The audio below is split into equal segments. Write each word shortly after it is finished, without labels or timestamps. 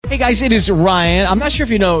Hey guys, it is Ryan. I'm not sure if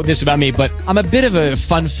you know this about me, but I'm a bit of a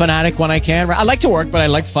fun fanatic when I can. I like to work, but I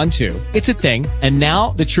like fun too. It's a thing. And now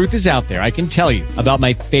the truth is out there. I can tell you about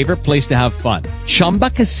my favorite place to have fun. Chumba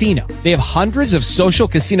Casino. They have hundreds of social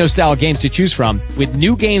casino style games to choose from with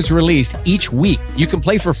new games released each week. You can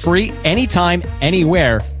play for free anytime,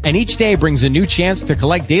 anywhere. And each day brings a new chance to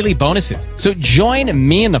collect daily bonuses. So join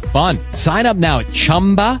me in the fun. Sign up now at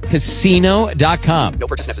ChumbaCasino.com. No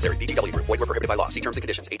purchase necessary. VGW Group. Void where prohibited by law. See terms and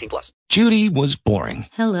conditions. 18+. Judy was boring.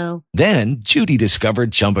 Hello. Then Judy discovered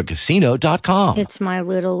ChumbaCasino.com. It's my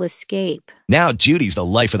little escape. Now Judy's the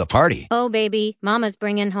life of the party. Oh, baby, mama's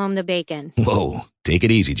bringing home the bacon. Whoa, take it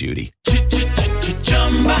easy, Judy.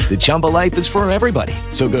 The Chumba life is for everybody.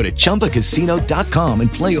 So go to ChumbaCasino.com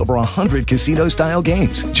and play over 100 casino-style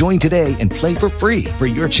games. Join today and play for free for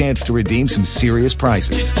your chance to redeem some serious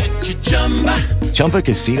prizes.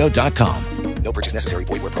 ChumbaCasino.com. No purchase necessary.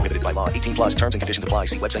 Void where prohibited by law. 18+. Terms and conditions apply.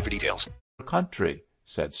 See website for details. Country,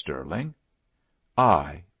 said Sterling.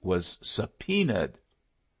 I was subpoenaed.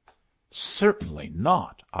 Certainly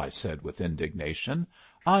not, I said with indignation.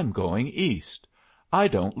 I'm going east. I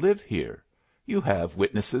don't live here. You have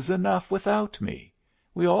witnesses enough without me.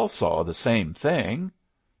 We all saw the same thing.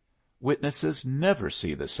 Witnesses never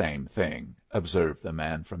see the same thing, observed the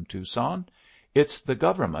man from Tucson. It's the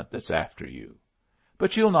government that's after you.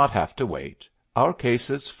 But you'll not have to wait. Our case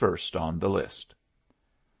is first on the list.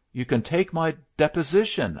 You can take my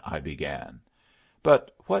deposition, I began.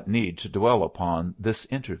 But what need to dwell upon this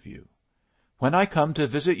interview? When I come to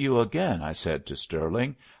visit you again, I said to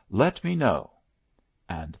Sterling, let me know.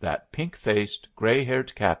 And that pink-faced,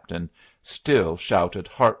 gray-haired captain still shouted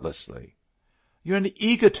heartlessly. You're an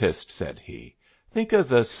egotist, said he. Think of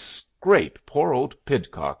the scrape poor old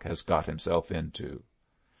Pidcock has got himself into.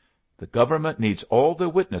 The government needs all the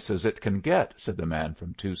witnesses it can get, said the man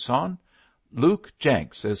from Tucson. Luke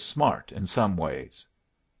Jenks is smart in some ways.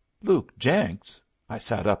 Luke Jenks? I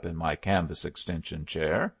sat up in my canvas extension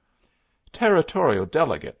chair. Territorial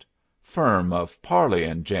delegate, firm of Parley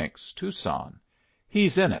and Jenks, Tucson.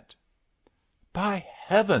 He's in it. By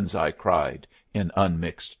heavens, I cried in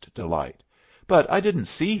unmixed delight. But I didn't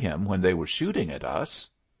see him when they were shooting at us.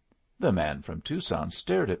 The man from Tucson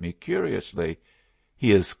stared at me curiously.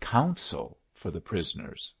 He is counsel for the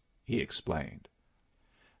prisoners, he explained.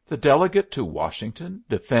 The delegate to Washington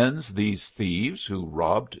defends these thieves who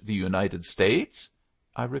robbed the United States?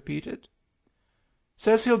 I repeated.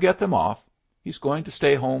 Says he'll get them off. He's going to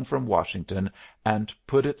stay home from Washington and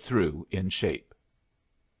put it through in shape.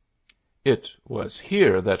 It was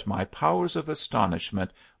here that my powers of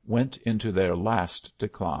astonishment went into their last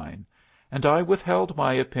decline, and I withheld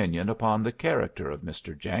my opinion upon the character of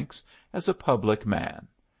Mr. Jenks as a public man.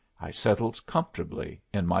 I settled comfortably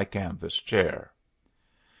in my canvas chair.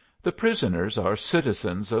 The prisoners are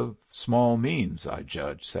citizens of small means, I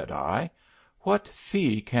judge, said I. What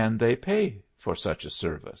fee can they pay for such a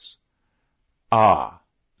service? Ah,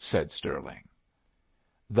 said Sterling.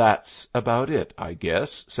 That's about it, I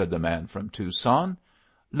guess, said the man from Tucson.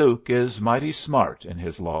 Luke is mighty smart in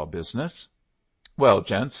his law business. Well,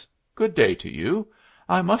 gents, good day to you.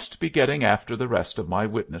 I must be getting after the rest of my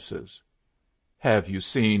witnesses. Have you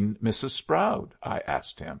seen Mrs. Sproud? I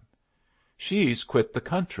asked him. She's quit the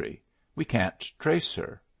country. We can't trace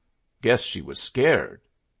her. Guess she was scared.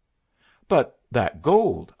 But that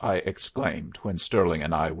gold, I exclaimed when Sterling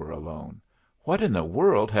and I were alone. What in the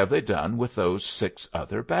world have they done with those 6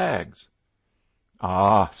 other bags?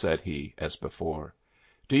 Ah, said he, as before.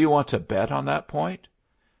 Do you want to bet on that point?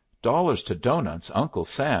 Dollars to doughnuts, Uncle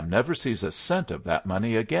Sam never sees a cent of that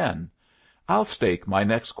money again. I'll stake my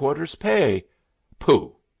next quarter's pay.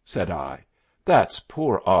 Pooh, said I. That's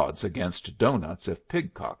poor odds against doughnuts if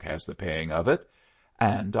Pidcock has the paying of it,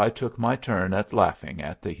 and I took my turn at laughing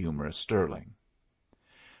at the humorous Sterling.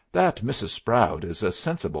 That Mrs. Sproud is a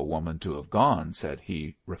sensible woman to have gone, said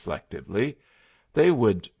he, reflectively. They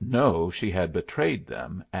would know she had betrayed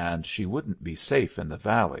them, and she wouldn't be safe in the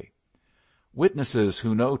valley. Witnesses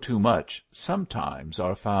who know too much sometimes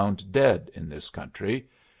are found dead in this country,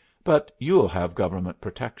 but you'll have government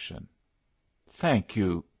protection. Thank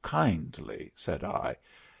you kindly, said I.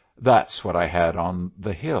 That's what I had on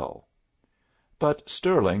the Hill. But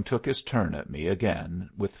Sterling took his turn at me again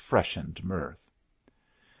with freshened mirth.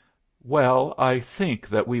 Well, I think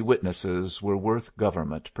that we witnesses were worth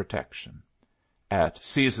government protection. At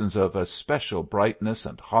seasons of especial brightness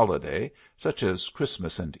and holiday, such as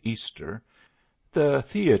Christmas and Easter, the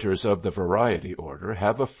theaters of the variety order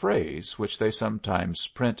have a phrase which they sometimes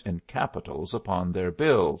print in capitals upon their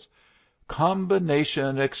bills,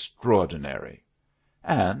 "Combination extraordinary."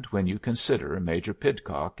 And when you consider Major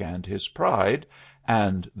Pidcock and his pride,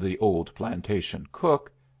 and the old plantation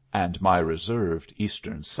cook, and my reserved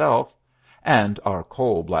Eastern self, and our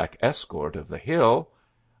coal-black escort of the hill,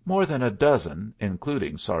 more than a dozen,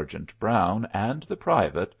 including Sergeant Brown and the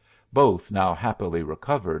private, both now happily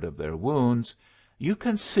recovered of their wounds, you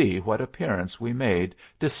can see what appearance we made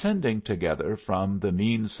descending together from the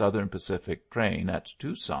mean Southern Pacific train at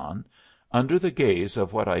Tucson, under the gaze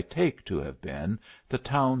of what I take to have been the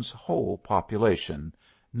town's whole population,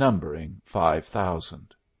 numbering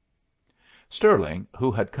 5,000. Stirling,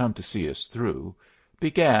 who had come to see us through,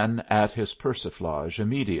 began at his persiflage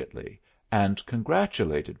immediately, and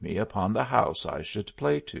congratulated me upon the house I should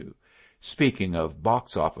play to, speaking of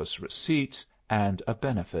box-office receipts and a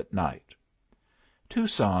benefit night.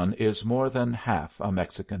 Tucson is more than half a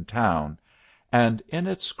Mexican town, and in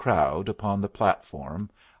its crowd upon the platform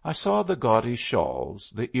I saw the gaudy shawls,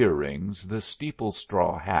 the earrings, the steeple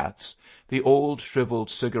straw hats, the old shriveled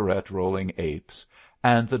cigarette-rolling apes,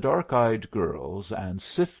 and the dark-eyed girls, and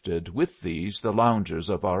sifted with these the loungers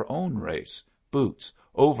of our own race, boots,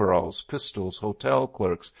 overalls, pistols, hotel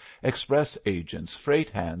clerks, express agents, freight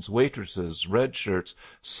hands, waitresses, red shirts,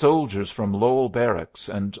 soldiers from Lowell barracks,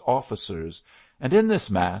 and officers, and in this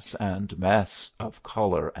mass and mess of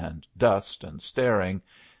color and dust and staring,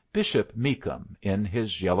 Bishop Meakum in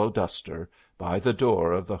his yellow duster by the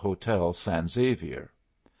door of the Hotel San Xavier.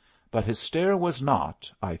 But his stare was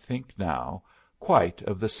not, I think now, quite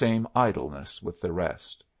of the same idleness with the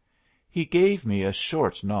rest. He gave me a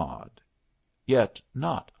short nod, yet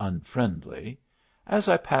not unfriendly, as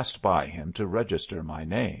I passed by him to register my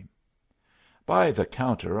name. By the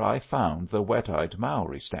counter I found the wet-eyed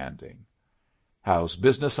Mowry standing. "How's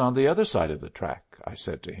business on the other side of the track?" I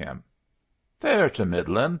said to him. "Fair to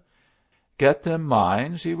middlin'. Get them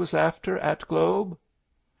mines ye was after at Globe?"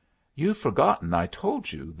 "You've forgotten I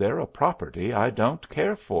told you they're a property I don't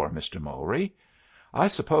care for, Mr. Mowry. I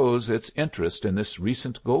suppose it's interest in this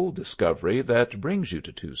recent gold discovery that brings you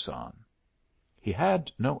to Tucson." He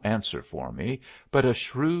had no answer for me but a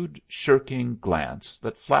shrewd, shirking glance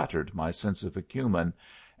that flattered my sense of acumen,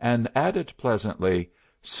 and added pleasantly,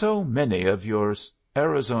 "So many of your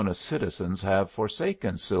Arizona citizens have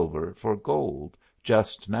forsaken silver for gold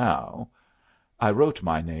just now." I wrote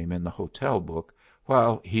my name in the hotel book,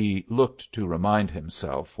 while he looked to remind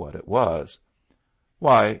himself what it was.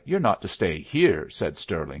 "Why, you're not to stay here," said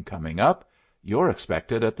Stirling, coming up. "You're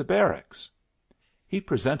expected at the barracks." He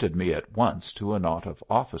presented me at once to a knot of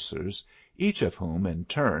officers, each of whom in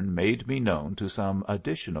turn made me known to some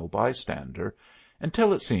additional bystander,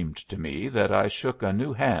 until it seemed to me that I shook a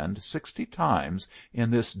new hand 60 times in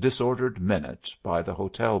this disordered minute by the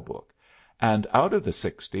hotel book, and out of the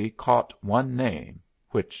 60 caught one name,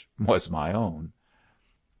 which was my own.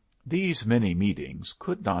 These many meetings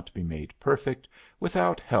could not be made perfect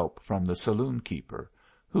without help from the saloon keeper,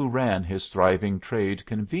 who ran his thriving trade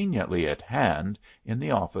conveniently at hand in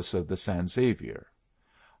the office of the San Xavier.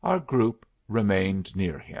 Our group remained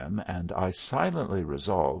near him, and I silently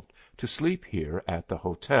resolved to sleep here at the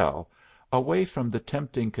hotel, away from the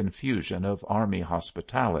tempting confusion of army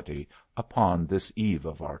hospitality upon this eve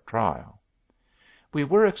of our trial. We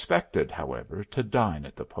were expected, however, to dine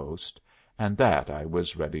at the post, and that I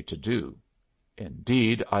was ready to do.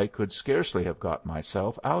 Indeed, I could scarcely have got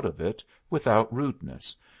myself out of it without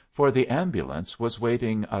rudeness, for the ambulance was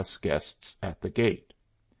waiting us guests at the gate.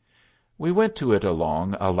 We went to it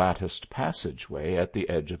along a latticed passageway at the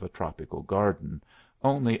edge of a tropical garden,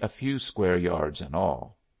 only a few square yards in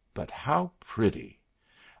all, but how pretty!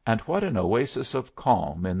 And what an oasis of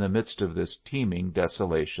calm in the midst of this teeming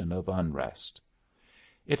desolation of unrest!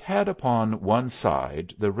 It had upon one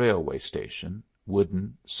side the railway station,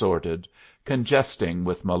 wooden, sordid, congesting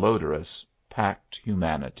with malodorous, packed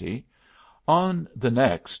humanity; on the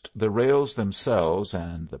next the rails themselves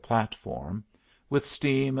and the platform, with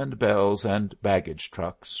steam and bells and baggage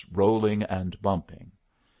trucks rolling and bumping.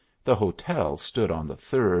 The hotel stood on the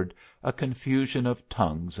third, a confusion of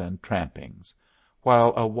tongues and trampings,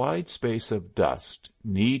 while a wide space of dust,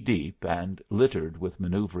 knee-deep and littered with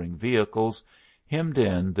manoeuvring vehicles, hemmed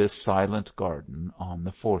in this silent garden on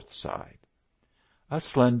the fourth side. A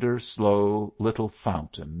slender, slow little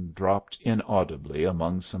fountain dropped inaudibly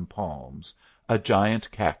among some palms, a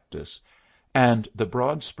giant cactus, and the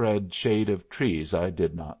broad-spread shade of trees I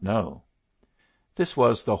did not know. This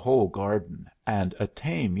was the whole garden, and a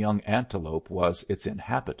tame young antelope was its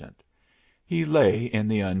inhabitant. He lay in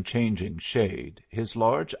the unchanging shade, his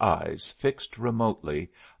large eyes fixed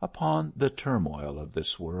remotely upon the turmoil of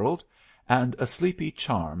this world, and a sleepy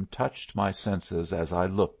charm touched my senses as I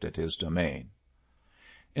looked at his domain.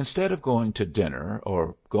 Instead of going to dinner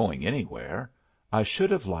or going anywhere, I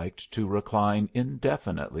should have liked to recline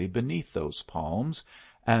indefinitely beneath those palms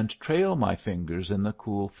and trail my fingers in the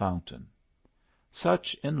cool fountain.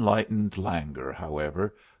 Such enlightened languor,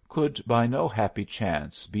 however, could by no happy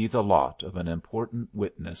chance be the lot of an important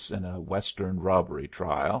witness in a Western robbery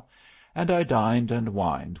trial, and I dined and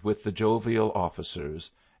wined with the jovial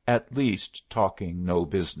officers, at least talking no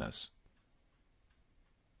business.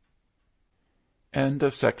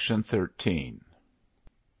 Section 14